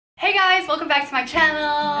guys, welcome back to my channel.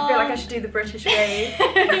 I feel like I should do the British way.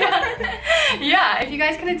 Yeah, if you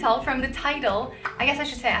guys couldn't tell from the title, I guess I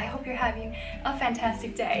should say I hope you're having a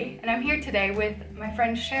fantastic day. And I'm here today with my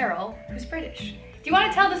friend Cheryl, who's British. Do you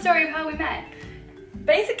want to tell the story of how we met?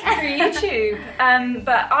 Basically through YouTube,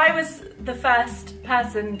 but I was the first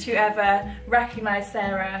person to ever recognise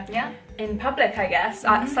Sarah in public, I guess,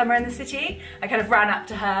 at Summer in the City. I kind of ran up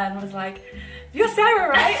to her and I was like, "You're Sarah,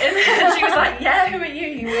 right?" And she was like, "Yeah, who are you,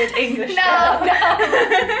 you weird English girl?" No.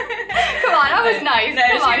 Come on, that was nice. No,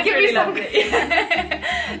 Come on, she was give really me some. lovely.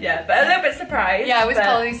 Yeah, but a little bit surprised. Yeah, I was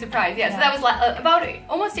totally surprised. Yeah, so that was like, about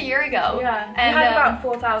almost a year ago. Yeah, and we had about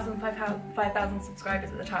 5,000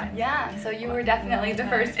 subscribers at the time. Yeah, so you were definitely the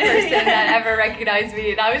first person that ever recognized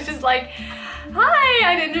me, and I was just like,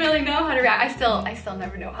 "Hi!" I didn't really know how to react. I still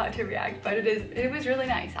never know how to react, but it was really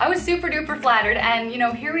nice. I was super duper flattered, and you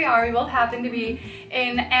know, here we are. We both happen to be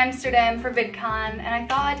in Amsterdam for VidCon, and I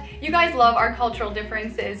thought you guys love our cultural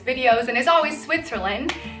differences videos, and it's always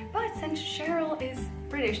Switzerland. But since Cheryl is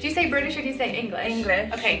British, do you say British or do you say English?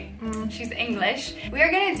 English. Okay, she's English. We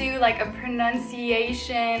are gonna do like a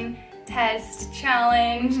pronunciation test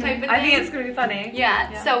challenge type of thing. I think it's gonna be funny.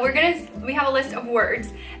 Yeah. So we have a list of words,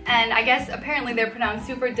 and I guess apparently they're pronounced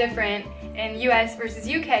super different in US versus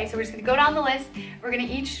UK, so we're just gonna go down the list. We're gonna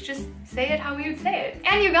each just say it how we would say it.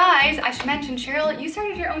 And you guys, I should mention, Cheryl, you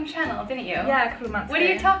started your own channel, didn't you? Yeah, a couple of months ago. What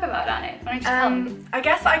do you talk about on it? Why don't you tell me? I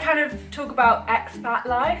guess I kind of talk about expat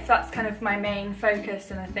life. That's kind of my main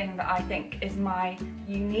focus and a thing that I think is my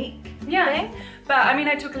unique thing. But I mean,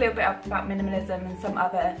 I talk a little bit about minimalism and some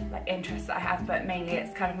other like interests that I have, but mainly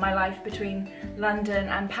it's kind of my life between London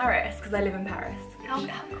and Paris, because I live in Paris. How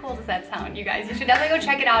cool does that sound, you guys? You should definitely go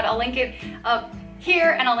check it out. I'll link it up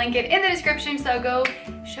here and I'll link it in the description, so go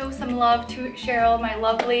show some love to Cheryl, my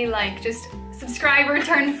lovely, like, just subscriber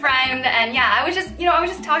turned friend. And yeah, I was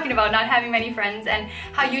just talking about not having many friends and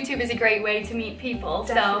how YouTube is a great way to meet people.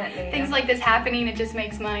 Definitely, so things like this happening, it just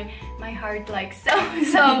makes my heart like so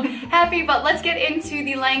happy. But let's get into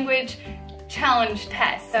the language challenge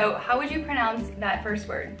test. So how would you pronounce that first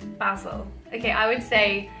word? Basil. Okay, I would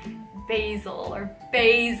say basil, or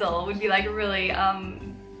basil would be like really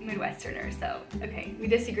Midwesterner, so okay, we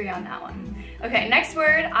disagree on that one. Okay, next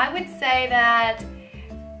word, I would say that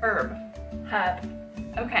herb. Herb.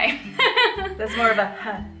 Okay. There's more of a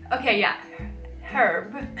huh. Okay, yeah,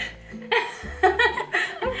 herb.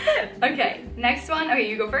 Okay, next one, okay,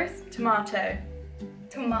 you go first. Tomato.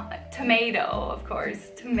 Tomato, of course.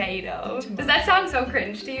 Tomato. Does that sound so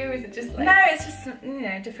cringe to you? Is it just like... No, it's just, you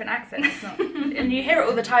know, different accents. It's not... And you hear it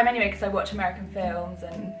all the time anyway, because I watch American films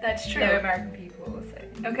and that's true. know American people,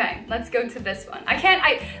 so... Okay, let's go to this one.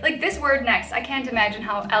 Like this word next, I can't imagine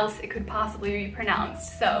how else it could possibly be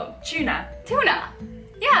pronounced, so... Tuna. Tuna.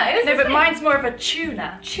 Yeah, it is. No, but mine's more of a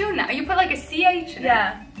tuna. Tuna. You put like a CH in it.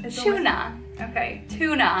 Yeah. Tuna. Okay,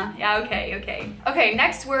 tuna. Yeah, okay. Okay,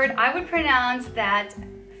 next word, I would pronounce that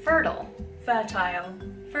fertile. Fertile.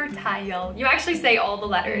 Fertile. You actually say all the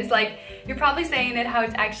letters. Like, you're probably saying it how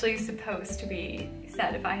it's actually supposed to be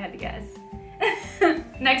said, if I had to guess.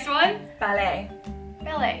 Next one? Ballet.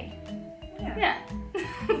 Ballet. Yeah.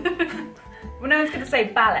 Well, no one's gonna say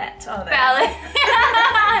ballet, are they? Ballet.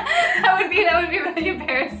 that would be really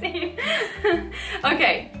embarrassing.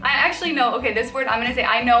 Okay, I actually know. Okay, this word I'm gonna say.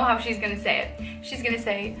 I know how she's gonna say it. She's gonna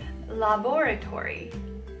say laboratory.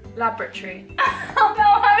 Laboratory. Oh no,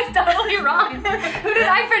 I was totally wrong. Who did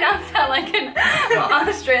I pronounce that like an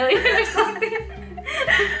Australian or something?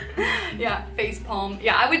 Yeah, face palm.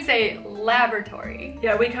 Yeah, I would say laboratory.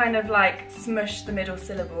 Yeah, we kind of like smush the middle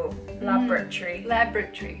syllable. Laboratory.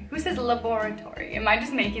 Laboratory. Who says laboratory? Am I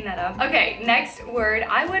just making that up? Okay, next word,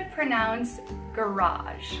 I would pronounce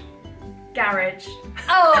garage. Garage.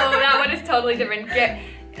 Oh, that one is totally different.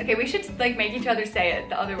 Okay, we should like make each other say it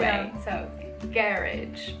the other way. So,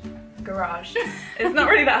 garage. Garage. It's not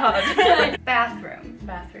really that hard. Bathroom.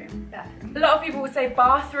 Bathroom. Bathroom. A lot of people would say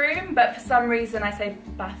bathroom, but for some reason I say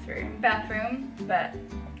bathroom. Bathroom. But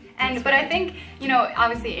I think, you know,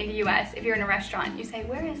 obviously in the US, if you're in a restaurant, you say,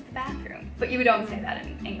 "Where is the bathroom?" But you don't say that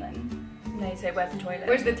in England. No, you say, "Where's the toilet?"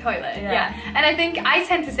 Where's the toilet? Yeah. And I think I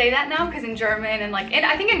tend to say that now because in German and like,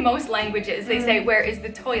 I think in most languages they say, "Where is the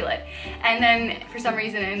toilet?" And then for some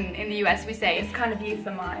reason in the US we say... It's kind of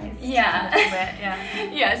euphemized. Yeah. A little bit, yeah.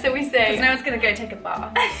 Yeah, so we say... Because no one's gonna go take a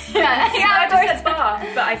bath. Yeah, I just said bath,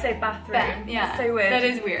 but I say bathroom. Yeah. It's so weird. That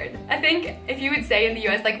is weird. I think if you would say in the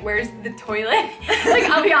US, like, "Where's the toilet?" Like,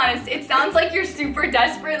 I'll be honest, it sounds like you're super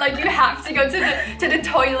desperate, like you have to go to the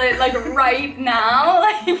toilet, like, right now.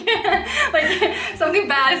 Like something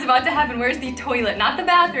bad is about to happen. Where's the toilet? Not the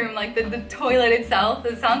bathroom, like the toilet itself.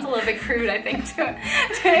 It sounds a little bit crude, I think,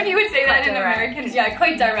 if you would say that in American. Yeah,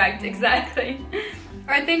 quite direct, exactly.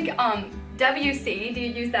 Or I think WC, do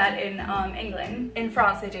you use that in England? In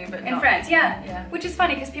France they do, but in France, yeah. Which is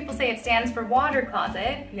funny because people say it stands for water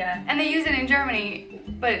closet. Yeah. And they use it in Germany,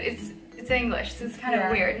 but it's English, so it's kind of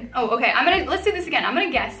weird. Oh, okay, let's do this again. I'm gonna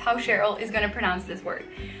guess how Cheryl is gonna pronounce this word.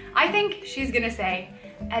 I think she's gonna say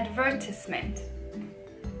advertisement.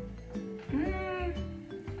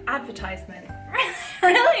 Advertisement.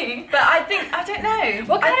 Really? But I don't know.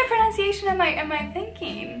 What kind of pronunciation am I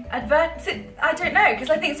thinking? I don't know, because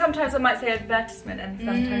I think sometimes I might say advertisement and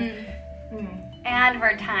sometimes...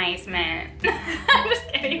 Advertisement. I'm just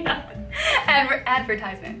kidding.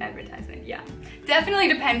 Advertisement, yeah. Definitely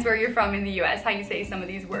depends where you're from in the US, how you say some of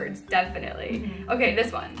these words, definitely. Okay,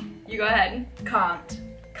 this one. You go ahead. Can't.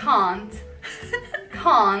 Can't.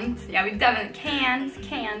 Yeah, we definitely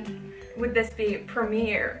can't. Would this be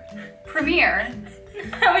premiere? Premiere?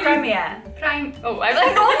 Premiere. Oh, I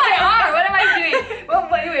like hold my arm. What am I doing? Well,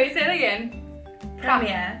 wait, say it again.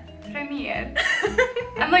 Premiere. Premiere.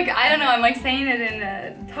 I'm like, I don't know, I'm like saying it in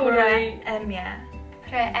a totally... Premiere.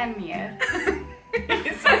 Premiere.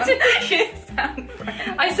 You sound French.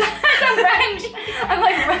 I sound French. I'm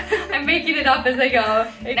like, I'm making it up as I go.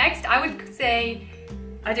 Next, I would say...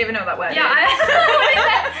 I don't even know what that word is. Yeah,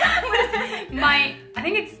 I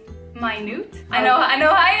think it's minute. Oh. I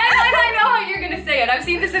know how you're gonna say it. I've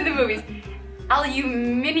seen this in the movies.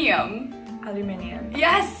 Aluminium. Aluminium.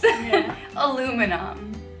 Yes. Yeah.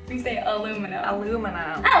 Aluminum. We say aluminum.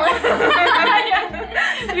 Aluminum.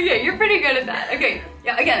 Okay, you're pretty good at that. Okay.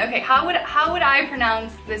 Yeah. Again. Okay. How would I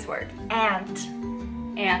pronounce this word? Ant.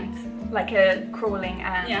 Ant. Like a crawling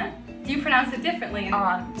ant. Yeah. Do you pronounce it differently?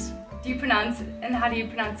 Ant. Do you pronounce, and how do you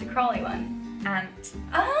pronounce the crawly one? Ant.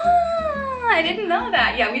 Ah, I didn't know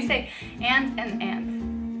that. Yeah, we say ant and ant.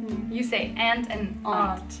 You say ant and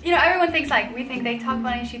aunt. You know, everyone thinks like, we think they talk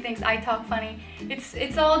funny, she thinks I talk funny.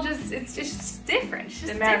 It's all just, it's just different. It's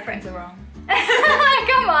just the Americans are wrong.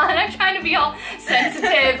 Come on, I'm trying to be all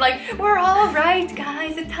sensitive. Like, we're all right,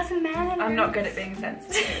 guys. It doesn't matter. I'm not good at being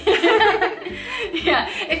sensitive. Yeah.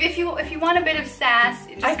 If you want a bit of sass,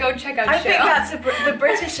 just go check out Cheryl. I think that's the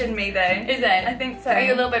British in me, though. Is it? I think so. Are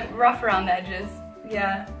you a little bit rough around the edges?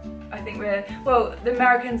 Yeah. I think the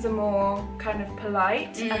Americans are more kind of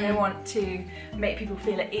polite and they want to make people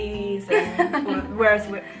feel at ease, and whereas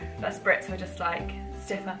us Brits, we're just like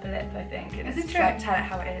stiff upper lip, I think, and just tell it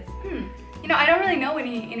how it is. You know, I don't really know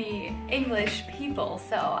any English people,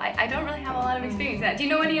 so I don't really have a lot of experience in that. Do you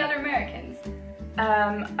know any other Americans?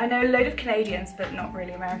 I know a load of Canadians, but not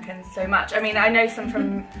really Americans so much. I mean, I know some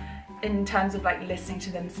from, in terms of like listening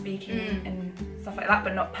to them speaking and stuff like that,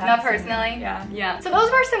 but not personally. Not personally? Yeah. So those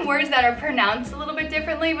were some words that are pronounced a little bit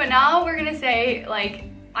differently, but now we're gonna say like,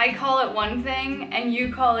 I call it one thing and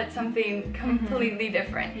you call it something completely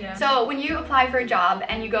different. Yeah. So when you apply for a job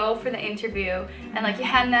and you go for the interview and like you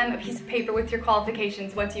hand them a piece of paper with your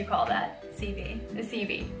qualifications, what do you call that? CV. A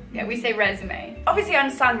CV. Yeah, we say resume. Obviously I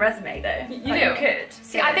understand resume though. You do? You could.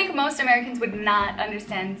 See, I think most Americans would not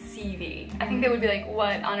understand CV. I think they would be like,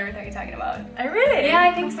 what on earth are you talking about? Oh really? Yeah,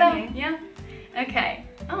 I think so. Yeah. Okay.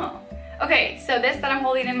 Oh. Okay, so this that I'm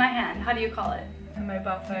holding in my hand, how do you call it? A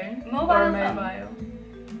mobile phone. Mobile or a phone. mobile.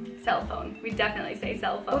 Cell phone. We definitely say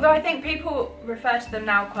cell phone. Although I think people refer to them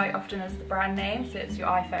now quite often as the brand name, so it's your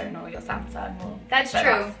iPhone or your Samsung. Or, that's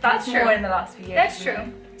true. That's true. More in the last few years. That's true.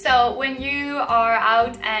 So when you are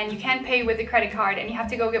out and you can't pay with a credit card and you have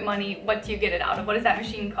to go get money, what do you get it out of? What is that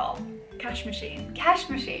machine called? Cash machine. Cash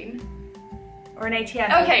machine. Or an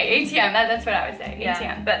ATM. Okay, ATM. That's what I would say. Yeah,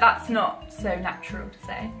 ATM. But that's not so natural to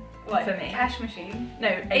say. What? For me. Cash machine? No,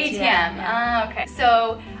 ATM. Yeah. Ah, okay.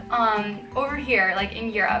 So over here, like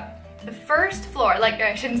in Europe, the first floor, like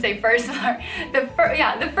I shouldn't say first floor,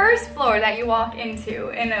 the first floor that you walk into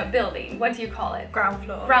in a building, what do you call it? Ground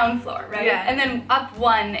floor. Ground floor, right? Yeah. And then up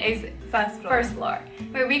one is first floor. First floor.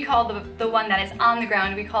 Where we call the one that is on the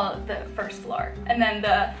ground, we call it the first floor. And then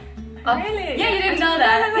the really? Yeah, you didn't know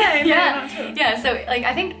that. No, yeah. Yeah, so like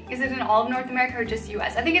I think, is it in all of North America or just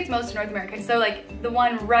US? I think it's most of North America. So like the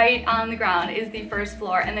one right on the ground is the first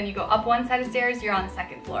floor, and then you go up one set of stairs, you're on the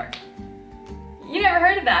second floor. You never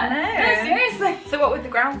heard of that? No. Seriously. So what would the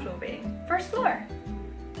ground floor be? First floor.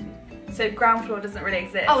 So ground floor doesn't really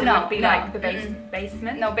exist. Oh no, it would be like the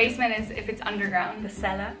basement. No, basement is if it's underground. The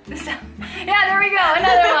cellar. Yeah, there we go,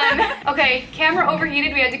 another one. Okay, camera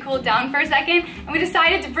overheated, we had to cool it down for a second, and we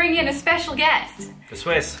decided to bring in a special guest. The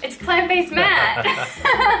Swiss. It's Plant-Based Matt.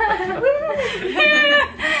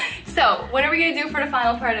 So, what are we gonna do for the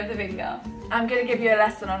final part of the video? I'm going to give you a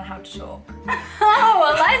lesson on how to talk.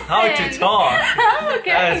 Oh, a lesson! How to talk?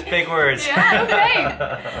 Okay. That is big words. Yeah, okay.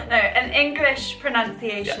 No, an English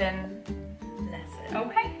pronunciation lesson.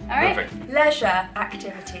 Okay, alright. Perfect. Leisure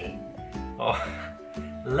activity. Oh,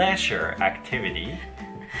 leisure activity.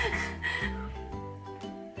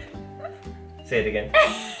 Say it again.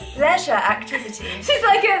 Leisure activity. She's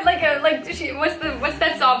like what's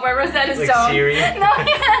that software? Rosetta Like Stone. Siri? No,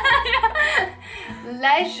 yeah.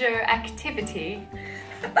 Leisure activity.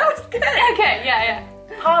 That was good. Okay, yeah.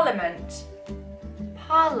 Parliament.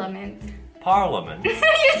 Parliament. Parliament. You said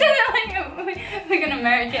it like an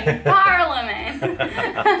American. Parliament.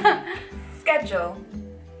 Schedule.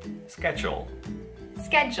 Schedule.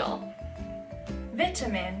 Schedule.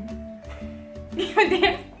 Vitamin.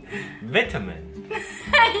 Vitamin.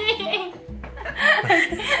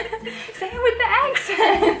 Say it with the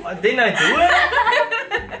accent. Didn't I do it?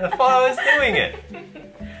 I thought I was doing it.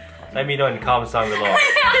 Let me know in the comments down below.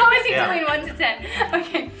 How is he Yeah. doing 1 to 10?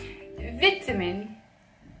 Okay. Vitamin.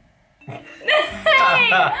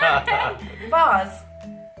 Vase.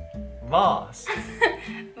 Vase.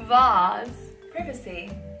 Vase.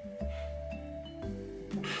 Privacy.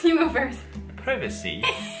 You go first. Privacy.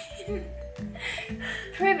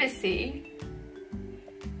 Privacy.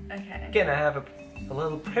 Okay. Can I have a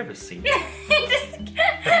little privacy?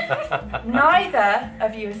 Neither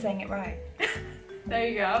of you is saying it right. There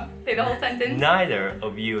you go. Say the whole sentence. Neither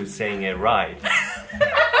of you is saying it right.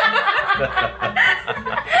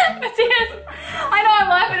 Matthias, I know I'm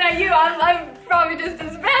laughing at you. I'm probably just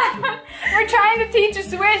as bad. We're trying to teach a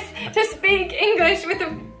Swiss to speak English with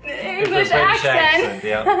an English British accent.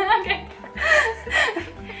 yeah. Okay.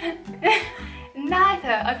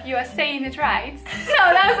 Neither of you are saying it right.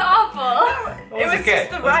 No, that was awful. It was okay. just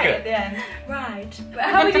the It was right good. at the end. Right.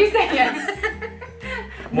 How would you say it?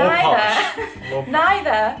 More polish. More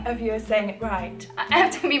Neither of you are saying it right. I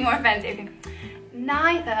have to be more fancy.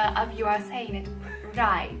 Neither of you are saying it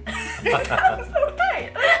right. That was so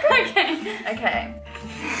right. Okay. Okay.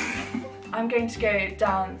 I'm going to go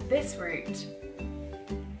down this route.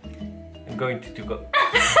 I'm going to go.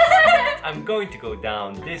 I'm going to go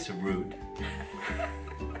down this route.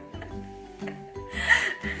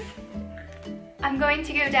 I'm going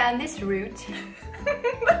to go down this route.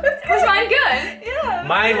 Was mine good? Yeah.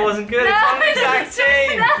 Mine wasn't good. It sounded exact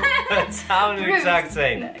same. It sounded Route. exact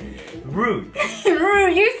same. Route.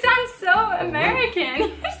 You sound so American.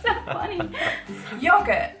 You're so funny.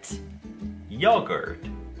 Yogurt. Yogurt.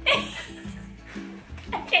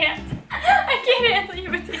 I can't answer you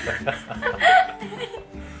with this.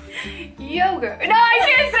 Yogurt. No, I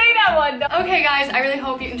can't say that one. Okay guys, I really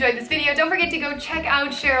hope you enjoyed this video. Don't forget to go check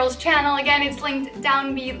out Cheryl's channel. Again, it's linked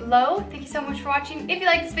down below. Thank you so much for watching. If you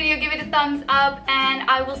like this video, give it a thumbs up and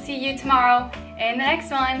I will see you tomorrow in the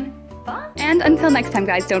next one. Bye. And until next time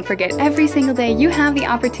guys, don't forget, every single day you have the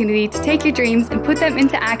opportunity to take your dreams and put them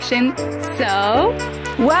into action. So,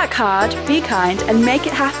 work hard, be kind, and make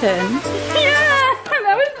it happen. Yeah,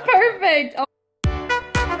 that was perfect.